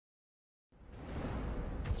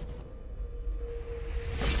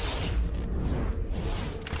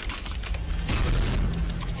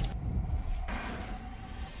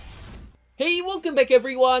Hey, welcome back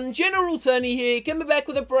everyone, General Tony here, coming back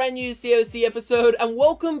with a brand new COC episode, and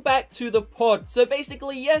welcome back to the pod. So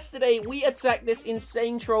basically, yesterday we attacked this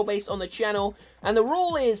insane troll base on the channel, and the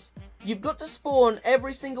rule is, you've got to spawn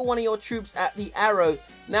every single one of your troops at the arrow.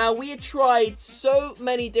 Now, we had tried so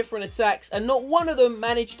many different attacks, and not one of them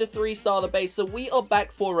managed to 3-star the base, so we are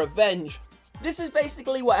back for revenge. This is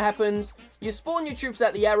basically what happens. You spawn your troops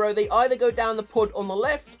at the arrow, they either go down the pod on the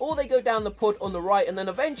left, or they go down the pod on the right, and then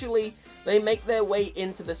eventually they make their way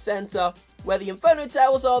into the center, where the Inferno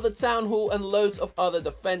Towers are, the Town Hall, and loads of other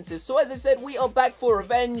defenses. So as I said, we are back for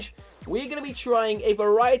revenge. We're going to be trying a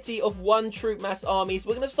variety of one troop mass armies.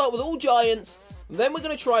 We're going to start with all giants, then we're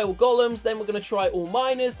going to try all golems, then we're going to try all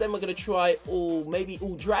miners, then we're going to try maybe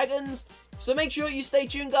all dragons. So make sure you stay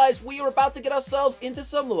tuned, guys. We are about to get ourselves into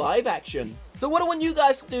some live action. So what I want you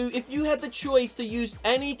guys to do, if you had the choice to use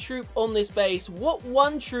any troop on this base, what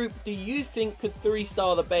one troop do you think could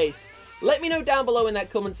 3-star the base? Let me know down below in that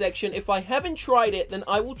comment section. If I haven't tried it, then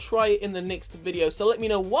I will try it in the next video. So let me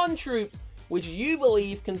know one troop which you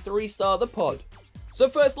believe can 3-star the pod. So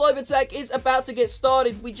first live attack is about to get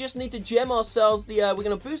started. We just need to gem ourselves we're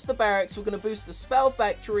going to boost the barracks, we're going to boost the spell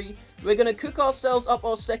factory, we're going to cook ourselves up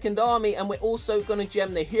our second army, and we're also going to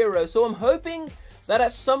gem the hero. So I'm hoping that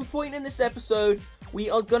at some point in this episode, we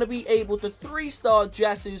are going to be able to 3-star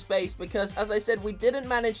Jasu's base, because as I said, we didn't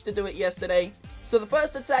manage to do it yesterday. So the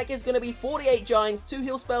first attack is going to be 48 giants, 2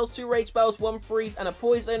 heal spells, 2 rage spells, 1 freeze, and a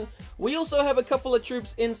poison. We also have a couple of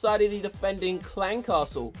troops inside of the defending clan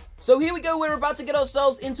castle. So here we go, we're about to get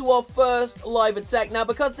ourselves into our first live attack. Now,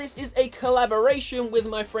 because this is a collaboration with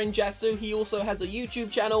my friend Jasu, he also has a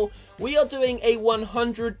YouTube channel, we are doing a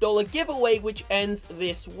 $100 giveaway which ends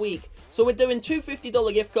this week. So we're doing 2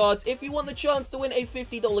 $50 gift cards. If you want the chance to win a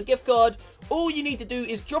 $50 gift card, all you need to do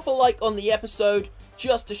is drop a like on the episode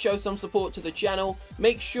just to show some support to the channel.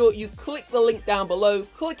 Make sure you click the link down below,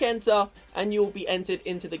 click enter, and you'll be entered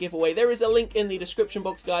into the giveaway. There is a link in the description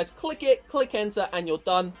box, guys. Click it, click enter, and you're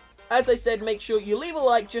done. As I said, make sure you leave a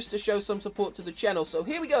like just to show some support to the channel. So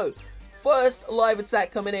here we go. First live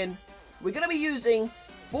attack coming in. We're going to be using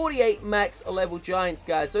 48 max level giants,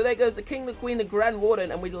 guys. So there goes the king, the queen, the grand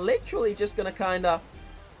warden, and we're literally just going to kind of,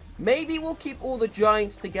 maybe we'll keep all the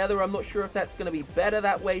giants together. I'm not sure if that's going to be better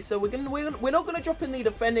that way. So we're not going to drop in the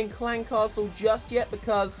defending clan castle just yet,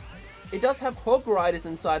 because it does have hog riders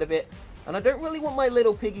inside of it, and I don't really want my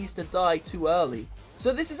little piggies to die too early.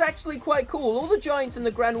 So this is actually quite cool. All the giants and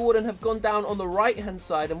the Grand Warden have gone down on the right-hand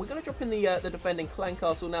side, and we're going to drop in the defending clan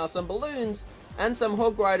castle now. Some balloons and some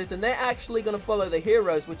hog riders, and they're actually going to follow the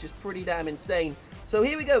heroes, which is pretty damn insane. So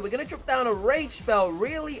here we go. We're going to drop down a rage spell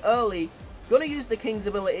really early. Going to use the king's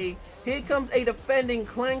ability. Here comes a defending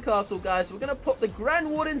clan castle, guys. We're going to pop the Grand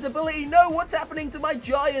Warden's ability. No, what's happening to my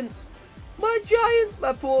giants? My giants,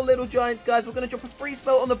 my poor little giants, guys. We're going to drop a free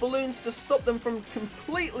spell on the balloons to stop them from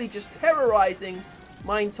completely just terrorizing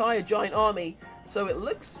my entire giant army. So it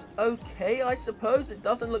looks okay, I suppose. It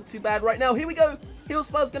doesn't look too bad right now. Here we go. Heal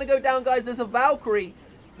spell's going to go down, guys. There's a Valkyrie.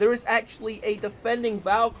 There is actually a defending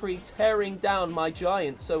Valkyrie tearing down my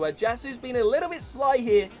giants. So Jasu's been a little bit sly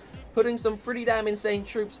here, putting some pretty damn insane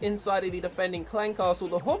troops inside of the defending clan castle.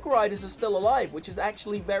 The hog riders are still alive, which is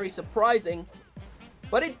actually very surprising.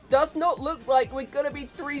 But it does not look like we're going to be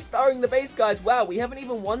 3-starring the base, guys. Wow, we haven't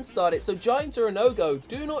even 1-starred it. So giants are a no-go.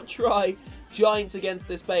 Do not try giants against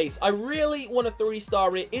this base. I really want to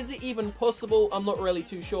 3-star it. Is it even possible? I'm not really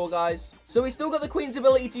too sure, guys. So we still got the queen's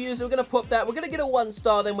ability to use. So we're going to pop that. We're going to get a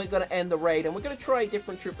 1-star. Then we're going to end the raid. And we're going to try a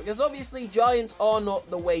different troop, because obviously giants are not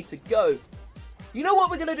the way to go. You know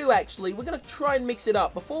what we're going to do, actually? We're going to try and mix it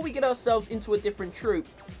up. Before we get ourselves into a different troop,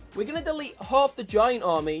 we're going to delete half the giant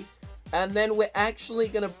army. And then we're actually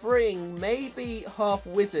going to bring maybe half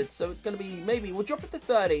wizards. So it's going to be maybe, we'll drop it to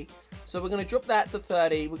 30. So we're going to drop that to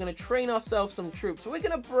 30. We're going to train ourselves some troops. So we're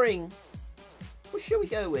going to bring, what should we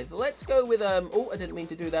go with? Let's go with, oh, I didn't mean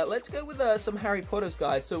to do that. Let's go with some Harry Potters,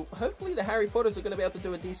 guys. So hopefully the Harry Potters are going to be able to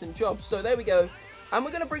do a decent job. So there we go. And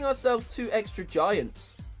we're going to bring ourselves 2 extra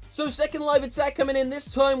giants. So second live attack coming in.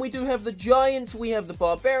 This time we do have the giants, we have the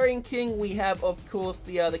barbarian king, we have of course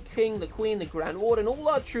the king, the queen, the grand warden, all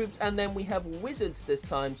our troops, and then we have wizards this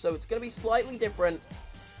time. So it's going to be slightly different.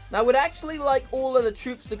 Now we'd actually like all of the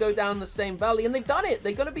troops to go down the same valley, and they've done it.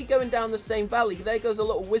 They're going to be going down the same valley. There goes a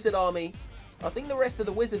little wizard army. I think the rest of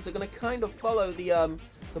the wizards are going to kind of follow the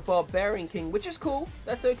barbarian king, which is cool.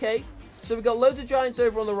 That's okay. So we've got loads of giants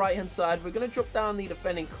over on the right-hand side. We're going to drop down the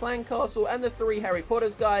defending clan castle and the 3 Harry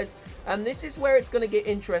Potters, guys. And this is where it's going to get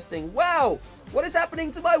interesting. Wow! What is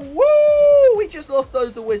happening to my... Woo! We just lost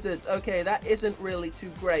loads of wizards. Okay, that isn't really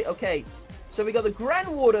too great. Okay, so we got the Grand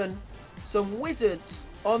Warden some wizards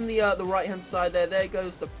on the right-hand side there. There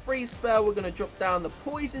goes the freeze spell. We're going to drop down the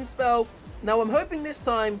poison spell. Now, I'm hoping this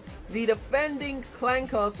time the defending clan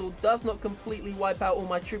castle does not completely wipe out all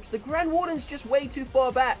my troops. The Grand Warden's just way too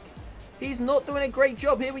far back. He's not doing a great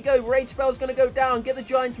job. Here we go. Rage spell's going to go down. Get the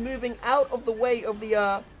giants moving out of the way of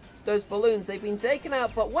the those balloons. They've been taken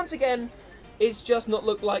out, but once again, it's just not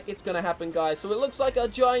looked like it's going to happen, guys. So it looks like our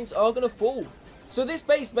giants are going to fall. So this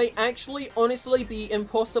base may actually honestly be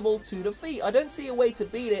impossible to defeat. I don't see a way to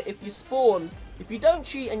beat it if you spawn. If you don't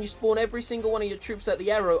cheat and you spawn every single one of your troops at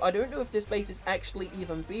the arrow, I don't know if this base is actually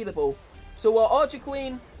even beatable. So our Archer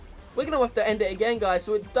Queen, we're going to have to end it again, guys.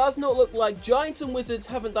 So it does not look like giants and wizards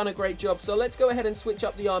haven't done a great job. So let's go ahead and switch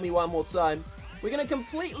up the army one more time. We're going to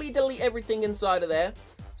completely delete everything inside of there.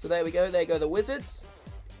 So there we go. There go the wizards.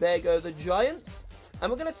 There go the giants. And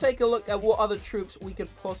we're going to take a look at what other troops we could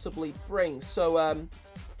possibly bring. So,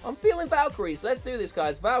 I'm feeling Valkyries. Let's do this,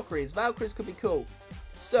 guys. Valkyries. Valkyries could be cool.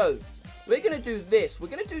 So, we're going to do this. We're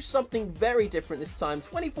going to do something very different this time.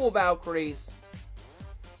 24 Valkyries.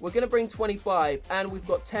 We're going to bring 25. And we've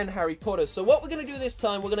got 10 Harry Potters. So, what we're going to do this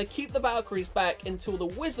time, we're going to keep the Valkyries back until the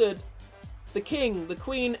wizard, the king, the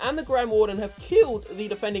queen, and the Grand Warden have killed the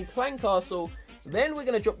defending clan castle. Then we're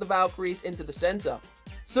going to drop the Valkyries into the center.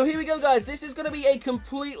 So here we go, guys. This is going to be a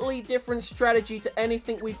completely different strategy to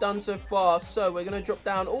anything we've done so far. So we're going to drop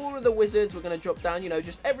down all of the wizards. We're going to drop down, you know,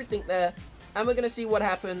 just everything there. And we're going to see what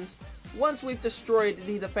happens once we've destroyed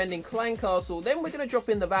the defending clan castle. Then we're going to drop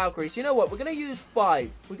in the Valkyries. You know what? We're going to use 5.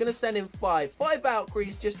 We're going to send in 5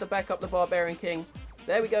 Valkyries just to back up the Barbarian King.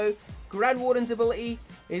 There we go. Grand Warden's ability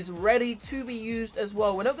is ready to be used as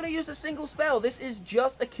well. We're not going to use a single spell. This is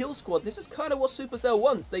just a kill squad. This is kind of what Supercell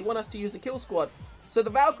wants. They want us to use a kill squad. So the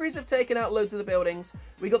Valkyries have taken out loads of the buildings.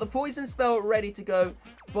 We got the poison spell ready to go.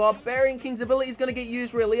 Barbarian King's ability is going to get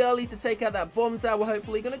used really early to take out that bomb tower,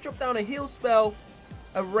 hopefully. Going to drop down a heal spell,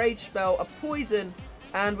 a rage spell, a poison,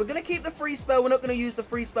 and we're going to keep the free spell. We're not going to use the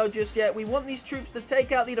free spell just yet. We want these troops to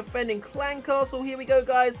take out the defending clan castle. Here we go,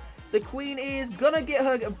 guys. The queen is going to get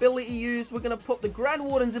her ability used. We're going to pop the Grand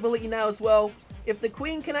Warden's ability now as well. If the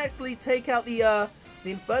queen can actually take out the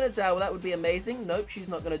Inferno Tower, that would be amazing. Nope, she's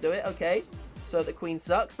not going to do it. Okay. So the queen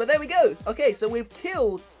sucks. But there we go. Okay, so we've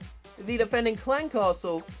killed the defending clan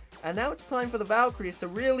castle. And now it's time for the Valkyries to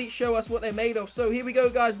really show us what they're made of. So here we go,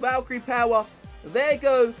 guys. Valkyrie power. There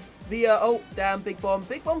go the... oh, damn, Big Bomb.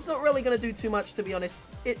 Big Bomb's not really going to do too much, to be honest.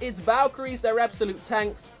 It's Valkyries. They're absolute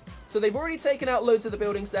tanks. So they've already taken out loads of the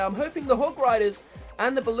buildings there. I'm hoping the Hog Riders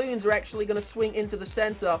and the balloons are actually going to swing into the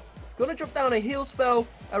center. Going to drop down a heal spell,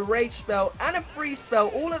 a rage spell, and a freeze spell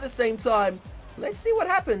all at the same time. Let's see what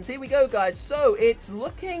happens. Here we go, guys. So, it's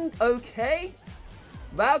looking okay.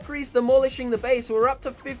 Valkyries demolishing the base. We're up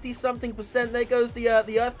to 50-something%. There goes the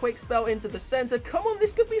earthquake spell into the center. Come on,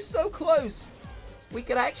 this could be so close. We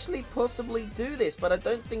could actually possibly do this, but I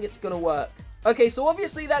don't think it's going to work. Okay, so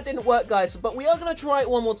obviously that didn't work, guys, but we are going to try it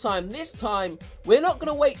one more time. This time, we're not going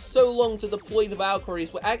to wait so long to deploy the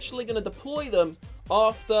Valkyries. We're actually going to deploy them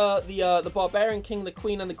after the Barbarian King, the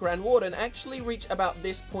Queen, and the Grand Warden actually reach about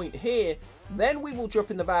this point here. Then we will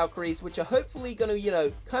drop in the Valkyries, which are hopefully going to, you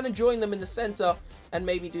know, kind of join them in the center and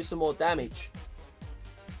maybe do some more damage.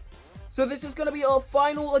 So this is going to be our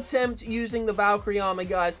final attempt using the Valkyrie armor,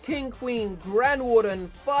 guys. King, Queen, Grand Warden,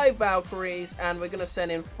 5 Valkyries, and we're going to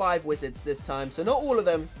send in 5 wizards this time. So not all of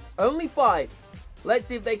them, only 5. Let's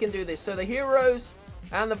see if they can do this. So the heroes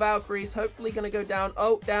and the Valkyries hopefully going to go down.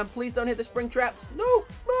 Oh, damn, please don't hit the spring traps. No,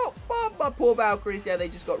 no, my poor Valkyries. Yeah, they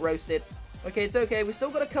just got roasted. Okay, it's okay. We've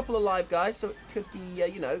still got a couple alive, guys, so it could be,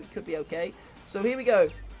 you know, it could be okay. So here we go.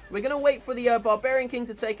 We're going to wait for the Barbarian King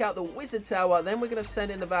to take out the Wizard Tower. Then we're going to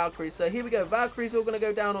send in the Valkyries. So here we go. Valkyries all going to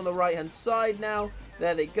go down on the right-hand side now.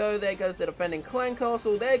 There they go. There goes the defending clan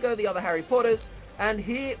castle. There go the other Harry Potters. And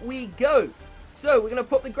here we go. So we're going to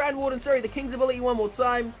pop the Grand Warden, sorry, the King's ability one more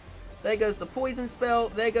time. There goes the poison spell.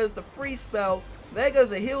 There goes the freeze spell. There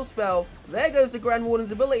goes a heal spell. There goes the Grand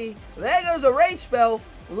Warden's ability. There goes a rage spell.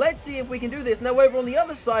 Let's see if we can do this. Now, over on the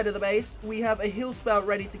other side of the base, we have a heal spell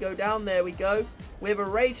ready to go down. There we go. We have a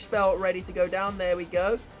rage spell ready to go down. There we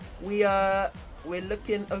go. We're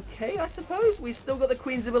looking okay, I suppose. We've still got the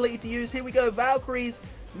Queen's ability to use. Here we go. Valkyries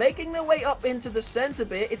making their way up into the center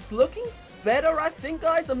bit. It's looking better, I think,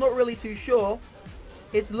 guys. I'm not really too sure.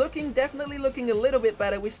 It's definitely looking a little bit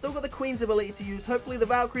better. We still got the Queen's ability to use. Hopefully the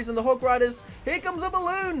Valkyries and the Hog Riders. Here comes a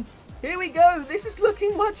balloon. Here we go. This is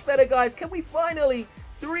looking much better, guys. Can we finally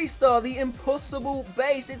 3-star the impossible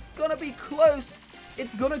base? It's gonna be close.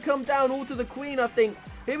 It's gonna come down all to the Queen, I think.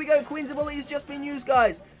 Here we go. Queen's ability has just been used,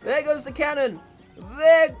 guys. There goes the cannon.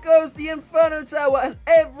 There goes the Inferno Tower. And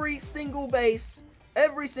every single base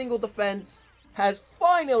every single defense has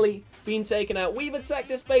finally been taken out. We've attacked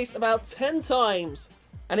this base about 10 times,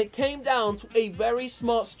 and it came down to a very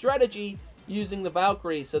smart strategy using the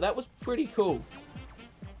Valkyrie, so that was pretty cool.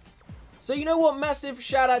 So you know what, massive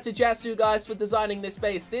shout out to Jatsu guys for designing this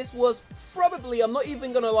base. This was probably, I'm not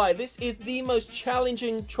even gonna lie, this is the most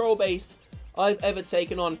challenging troll base I've ever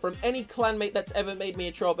taken on. From any clanmate that's ever made me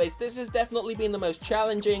a troll base, this has definitely been the most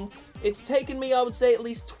challenging. It's taken me, I would say, at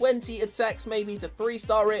least 20 attacks maybe to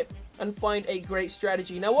 3-star it and find a great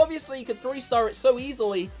strategy. Now obviously you could 3-star it so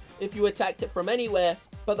easily if you attacked it from anywhere,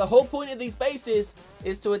 but the whole point of these bases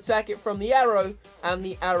is to attack it from the arrow and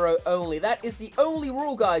the arrow only. That is the only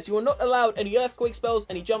rule, guys. You are not allowed any earthquake spells,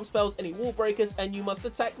 any jump spells, any wall breakers, and you must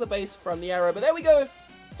attack the base from the arrow. But there we go,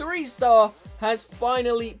 3-star has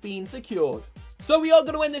finally been secured. So we are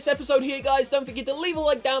going to end this episode here, guys. Don't forget to leave a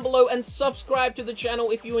like down below and subscribe to the channel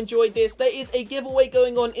if you enjoyed this. There is a giveaway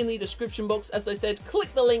going on in the description box. As I said,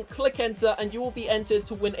 click the link, click enter, and you will be entered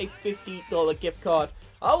to win a $50 gift card.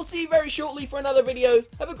 I will see you very shortly for another video.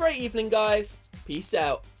 Have a great evening, guys. Peace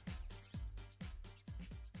out.